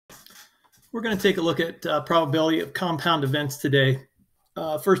We're going to take a look at probability of compound events today.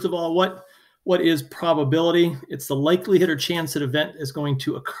 First of all, what is probability? It's the likelihood or chance that an event is going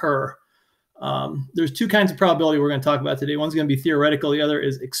to occur. There's two kinds of probability we're going to talk about today. One's going to be theoretical. The other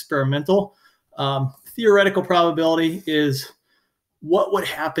is experimental. Theoretical probability is what would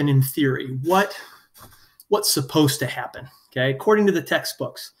happen in theory. What's supposed to happen, okay, according to the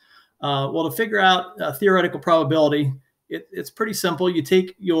textbooks. Well, to figure out theoretical probability, it's pretty simple. You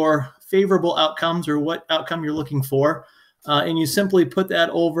take your favorable outcomes, or what outcome you're looking for, and you simply put that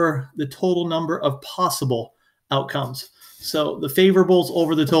over the total number of possible outcomes. So the favorables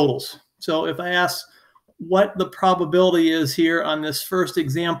over the totals. So if I ask what the probability is here on this first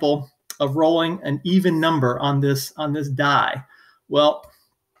example of rolling an even number on this die, well,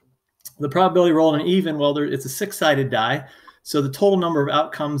 the probability of rolling an even, well, it's a six-sided die. So the total number of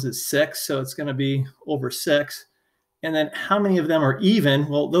outcomes is 6. So it's going to be over 6. And then how many of them are even?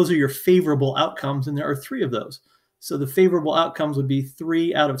 Well, those are your favorable outcomes, and there are 3 of those. So the favorable outcomes would be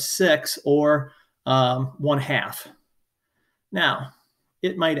 3 out of 6, or 1/2. Now,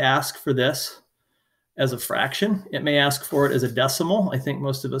 it might ask for this as a fraction. It may ask for it as a decimal. I think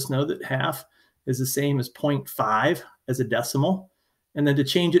most of us know that half is the same as 0.5 as a decimal. And then to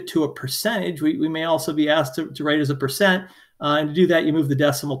change it to a percentage, we may also be asked to write as a percent. And to do that, you move the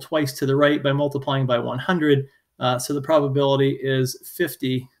decimal twice to the right by multiplying by 100. So the probability is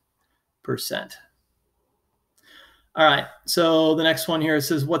 50%. All right, so the next one here, it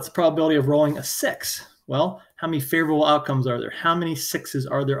says, what's the probability of rolling a 6? Well, how many favorable outcomes are there? How many 6s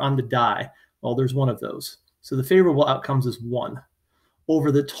are there on the die? Well, there's 1 of those. So the favorable outcomes is 1.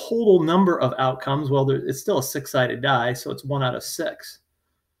 Over the total number of outcomes, well, it's still a 6-sided die, so it's 1 out of 6.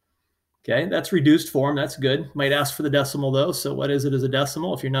 Okay, that's reduced form. That's good. Might ask for the decimal, though. So what is it as a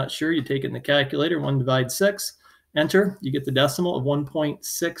decimal? If you're not sure, you take it in the calculator. 1 divides 6. Enter. You get the decimal of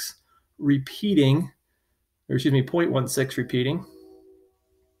 1.6 repeating, or excuse me, 0.16 repeating.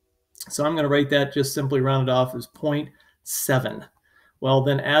 So I'm going to write that, just simply round it off as 0.7. Well,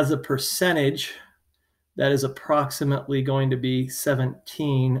 then as a percentage, that is approximately going to be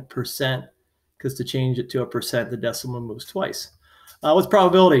 17%, because to change it to a percent, the decimal moves twice. What's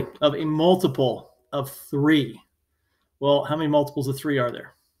probability of a multiple of 3? Well, how many multiples of 3 are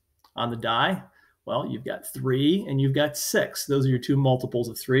there on the die? Well, you've got 3 and you've got 6. Those are your 2 multiples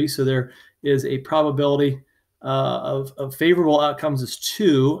of 3. So there is a probability of favorable outcomes is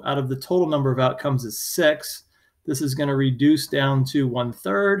 2 out of the total number of outcomes is 6. This is going to reduce down to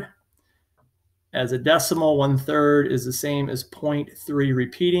 1/3. As a decimal, 1/3 is the same as 0.3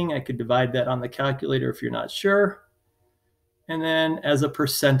 repeating. I could divide that on the calculator if you're not sure. And then as a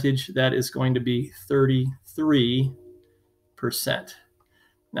percentage, that is going to be 33%.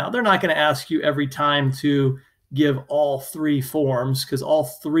 Now, they're not going to ask you every time to give all 3 forms, because all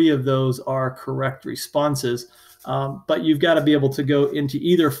 3 of those are correct responses. But you've got to be able to go into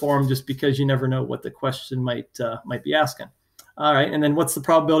either form, just because you never know what the question might be asking. All right, and then what's the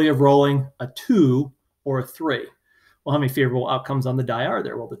probability of rolling a 2 or a 3? Well, how many favorable outcomes on the die are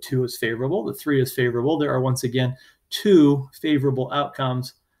there? Well, the 2 is favorable, the 3 is favorable. There are, once again, 2 favorable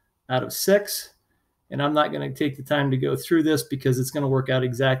outcomes out of 6. And I'm not going to take the time to go through this, because it's going to work out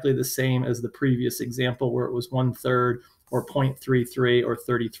exactly the same as the previous example, where it was 1/3 or 0.33 or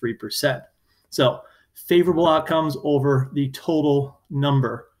 33%. So favorable outcomes over the total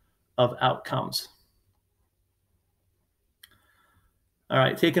number of outcomes. All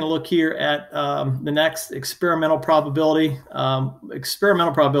right, taking a look here at the next, experimental probability.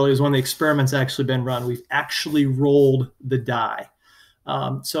 Experimental probability is when the experiment's actually been run. We've actually rolled the die.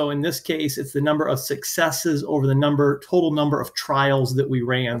 So in this case, it's the number of successes over the total number of trials that we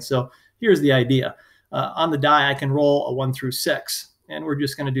ran. So here's the idea. On the die, I can roll a 1 through 6. And we're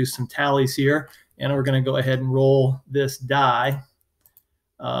just going to do some tallies here. And we're going to go ahead and roll this die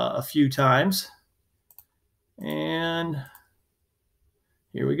a few times. And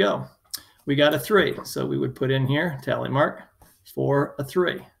here we go. We got a 3. So we would put in here, tally mark, for a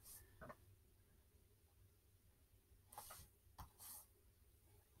 3.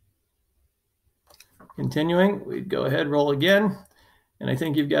 Continuing, we'd go ahead, roll again. And I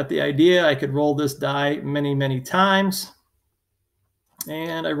think you've got the idea. I could roll this die many, many times.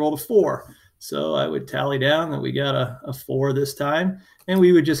 And I rolled a 4. So I would tally down that we got a 4 this time. And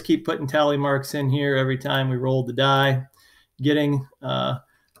we would just keep putting tally marks in here every time we rolled the die, getting a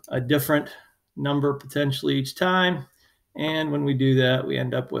different number potentially each time. And when we do that, we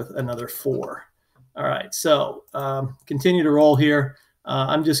end up with another 4. All right, so continue to roll here.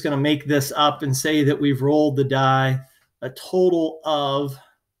 I'm just going to make this up and say that we've rolled the die a total of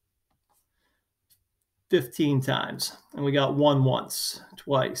 15 times. And we got 1 once,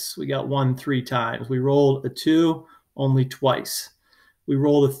 twice. We got 1 3 times. We rolled a 2 only twice. We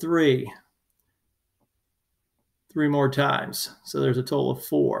rolled a 3 more times. So there's a total of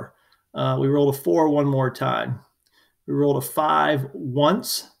 4. We rolled a 4 1 more time. We rolled a 5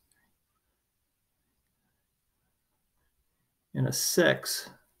 once. And a 6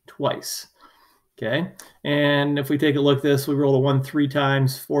 twice. Okay. And if we take a look at this, we rolled a 1 3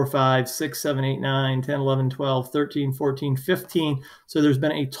 times, 4 5 6 7 8 9 10 11 12 13 14 15. So there's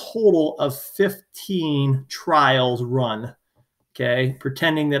been a total of 15 trials run. Okay,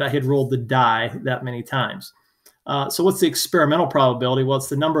 pretending that I had rolled the die that many times. So what's the experimental probability? Well, it's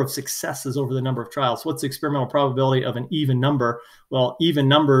the number of successes over the number of trials. What's the experimental probability of an even number? Well, even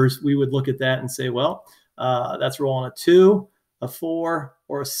numbers, we would look at that and say, well, that's rolling a 2, a 4,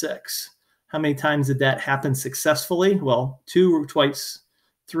 or a 6. How many times did that happen successfully? Well, 2 twice,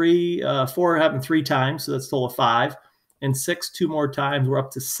 3, 4 happened 3 times, so that's a total of 5. And 6, 2 more times, we're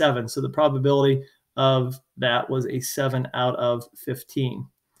up to 7. So the probability of that was a 7 out of 15.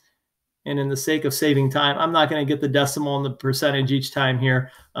 And in the sake of saving time, I'm not going to get the decimal and the percentage each time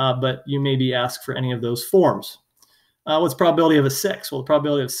here, but you may be asked for any of those forms. What's the probability of a 6? Well, the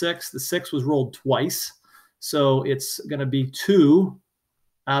probability of 6, the 6 was rolled twice. So it's going to be 2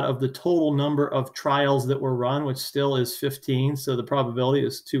 out of the total number of trials that were run, which still is 15. So the probability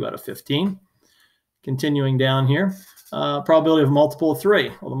is 2 out of 15. Continuing down here, probability of a multiple of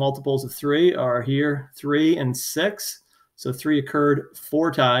 3. Well, the multiples of 3 are here, 3 and 6. So 3 occurred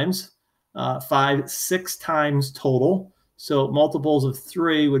 4 times, 5, 6 times total. So multiples of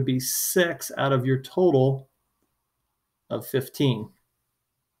 3 would be 6 out of your total of 15.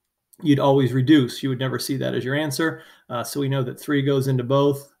 You'd always reduce. You would never see that as your answer. So we know that 3 goes into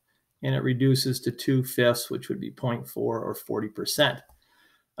both, and it reduces to 2/5, which would be 0.4 or 40%.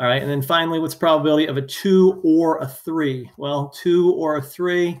 All right, and then finally, what's the probability of a 2 or a 3? Well, 2 or a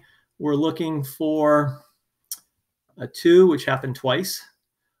 3, we're looking for a 2, which happened twice,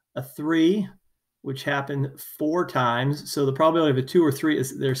 a 3, which happened 4 times. So the probability of a 2 or 3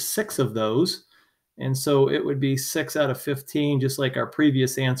 is there's 6 of those. And so it would be 6 out of 15, just like our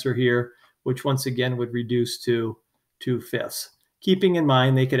previous answer here, which once again would reduce to 2/5. Keeping in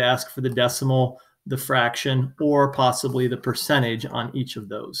mind, they could ask for the decimal, the fraction, or possibly the percentage on each of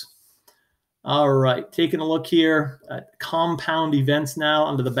those. All right, taking a look here at compound events now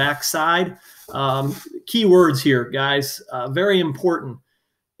onto the back side. Key words here, guys, very important.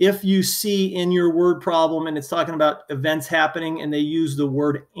 If you see in your word problem and it's talking about events happening and they use the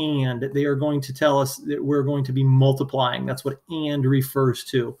word and, they are going to tell us that we're going to be multiplying. That's what and refers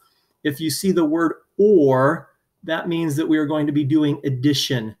to. If you see the word or, that means that we are going to be doing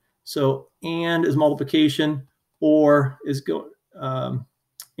addition. So and is multiplication, or is and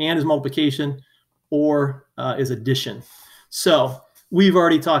is multiplication, or is addition. So we've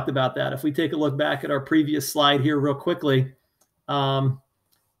already talked about that. If we take a look back at our previous slide here real quickly,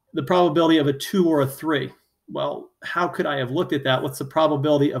 the probability of a 2 or a 3. Well, how could I have looked at that? What's the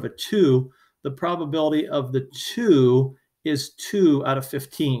probability of a 2? The probability of the 2 is 2 out of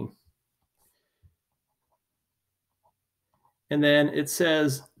 15. And then it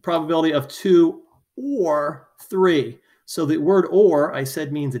says probability of 2 or 3. So the word or, I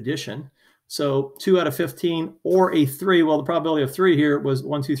said, means addition. So 2 out of 15 or a 3. Well, the probability of 3 here was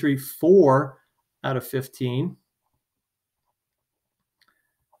 1, 2, 3, 4 out of 15.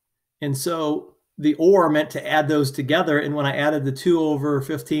 And so the or meant to add those together. And when I added the 2 over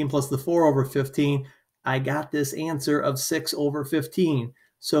 15 plus the 4 over 15, I got this answer of 6 over 15.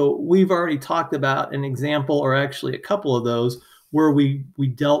 So we've already talked about an example, or actually a couple of those, where we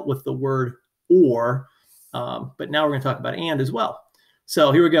dealt with the word or, but now we're going to talk about and as well.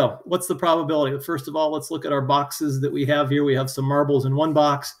 So here we go. What's the probability? First of all, let's look at our boxes that we have here. We have some marbles in one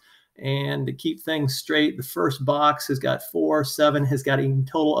box. And to keep things straight, the first box has got 4, 7, has got a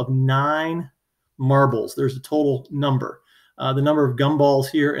total of 9 marbles. There's a total number. The number of gumballs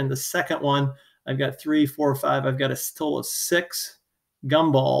here in the second one, I've got 3, 4, 5. I've got a total of 6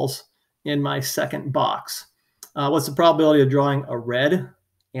 gumballs in my second box. What's the probability of drawing a red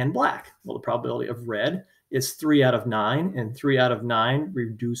and black? Well, the probability of red is 3 out of 9, and 3 out of 9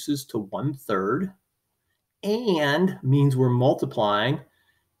 reduces to 1/3, and means we're multiplying.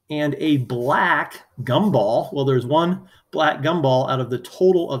 And a black gumball, well, there's 1 black gumball out of the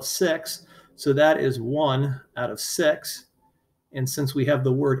total of 6, so that is 1 out of 6. And since we have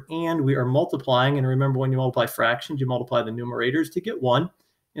the word and, we are multiplying. And remember, when you multiply fractions, you multiply the numerators to get 1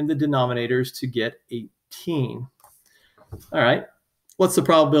 and the denominators to get 18. All right, what's the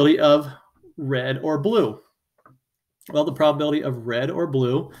probability of red or blue? Well, the probability of red or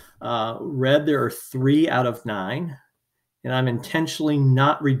blue. Red, there are 3 out of 9. And I'm intentionally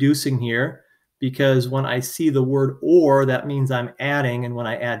not reducing here because when I see the word or, that means I'm adding. And when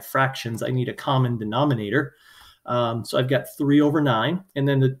I add fractions, I need a common denominator. So I've got 3 over 9. And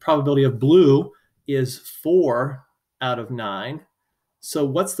then the probability of blue is 4 out of 9. So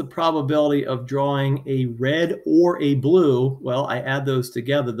what's the probability of drawing a red or a blue? Well, I add those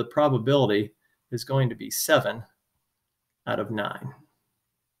together. The probability is going to be 7 out of 9.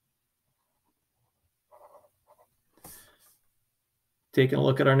 Taking a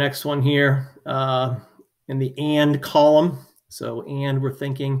look at our next one here in the and column. So and we're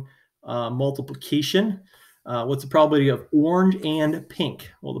thinking multiplication. What's the probability of orange and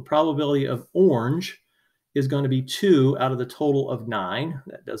pink? Well, the probability of orange is going to be 2 out of the total of 9.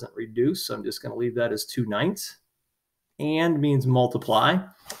 That doesn't reduce, so I'm just going to leave that as 2/9. And means multiply.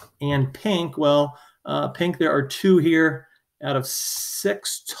 And pink, well, pink, there are 2 here out of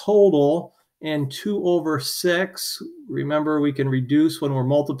 6 total. And 2 over 6, remember we can reduce when we're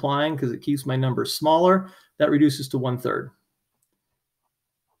multiplying because it keeps my number smaller. That reduces to 1/3.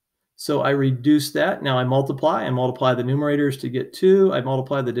 So I reduce that. Now I multiply the numerators to get 2. I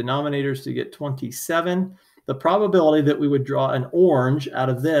multiply the denominators to get 27. The probability that we would draw an orange out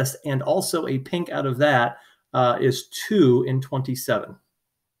of this and also a pink out of that is 2 in 27.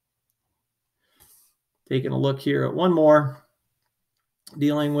 Taking a look here at one more,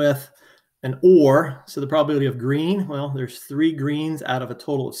 dealing with an or. So the probability of green, well, there's 3 greens out of a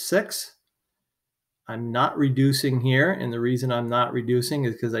total of 6. I'm not reducing here, and the reason I'm not reducing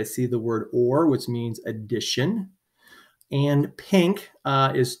is because I see the word or, which means addition. And pink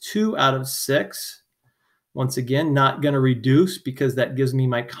is 2 out of 6. Once again, not going to reduce because that gives me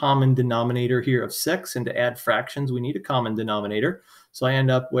my common denominator here of 6, and to add fractions, we need a common denominator. So I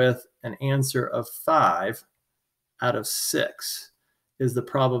end up with an answer of 5 out of 6. Is the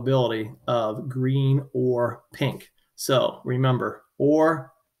probability of green or pink. So remember,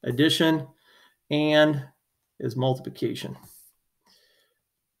 or addition and is multiplication.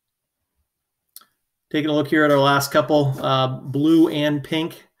 Taking a look here at our last couple, blue and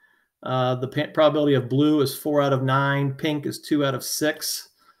pink. The probability of blue is 4 out of 9. Pink is 2 out of 6.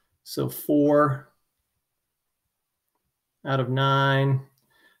 So 4 out of 9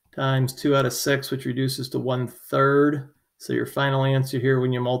 times 2 out of 6, which reduces to 1/3. So your final answer here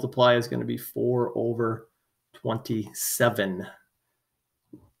when you multiply is going to be 4 over 27.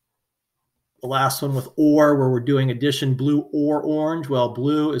 The last one with or, where we're doing addition, blue or orange. Well,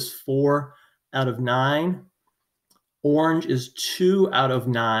 blue is 4 out of 9. Orange is 2 out of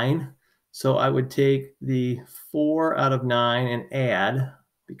 9. So I would take the 4 out of 9 and add,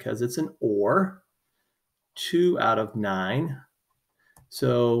 because it's an or, 2 out of 9.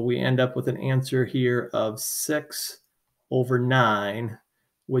 So we end up with an answer here of 6 over 9,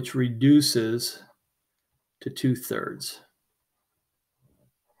 which reduces to 2/3.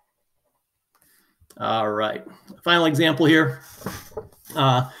 All right, final example here.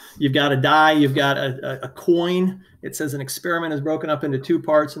 You've got a die, you've got a coin. It says an experiment is broken up into 2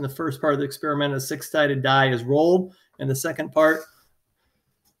 parts. In the first part of the experiment, a 6-sided die is rolled. In the second part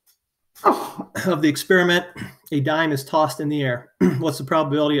of the experiment, a dime is tossed in the air. What's the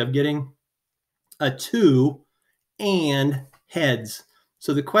probability of getting a 2 and heads?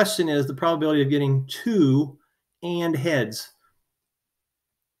 So the question is the probability of getting 2 and heads.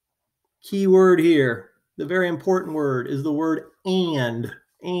 Key word here, the very important word, is the word and.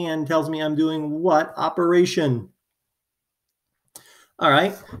 And tells me I'm doing what operation? All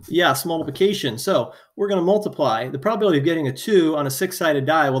right, yes, multiplication. So we're going to multiply the probability of getting a 2 on a 6-sided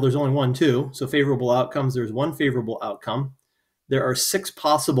die. Well, there's only 1 2, so favorable outcomes, there's 1 favorable outcome. There are 6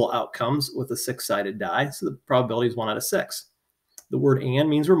 possible outcomes with a 6-sided die, so the probability is 1 out of 6. The word and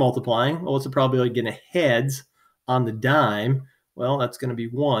means we're multiplying. Well, what's the probability of getting a heads on the dime? Well, that's going to be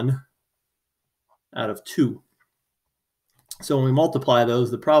 1 out of 2. So when we multiply those,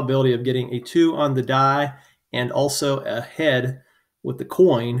 the probability of getting a 2 on the die and also a head with the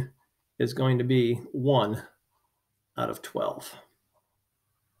coin is going to be 1 out of 12.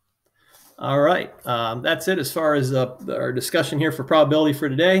 All right, that's it as far as our discussion here for probability for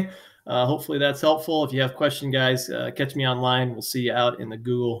today. Hopefully that's helpful. If you have questions, guys, catch me online. We'll see you out in the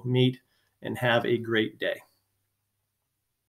Google Meet, and have a great day.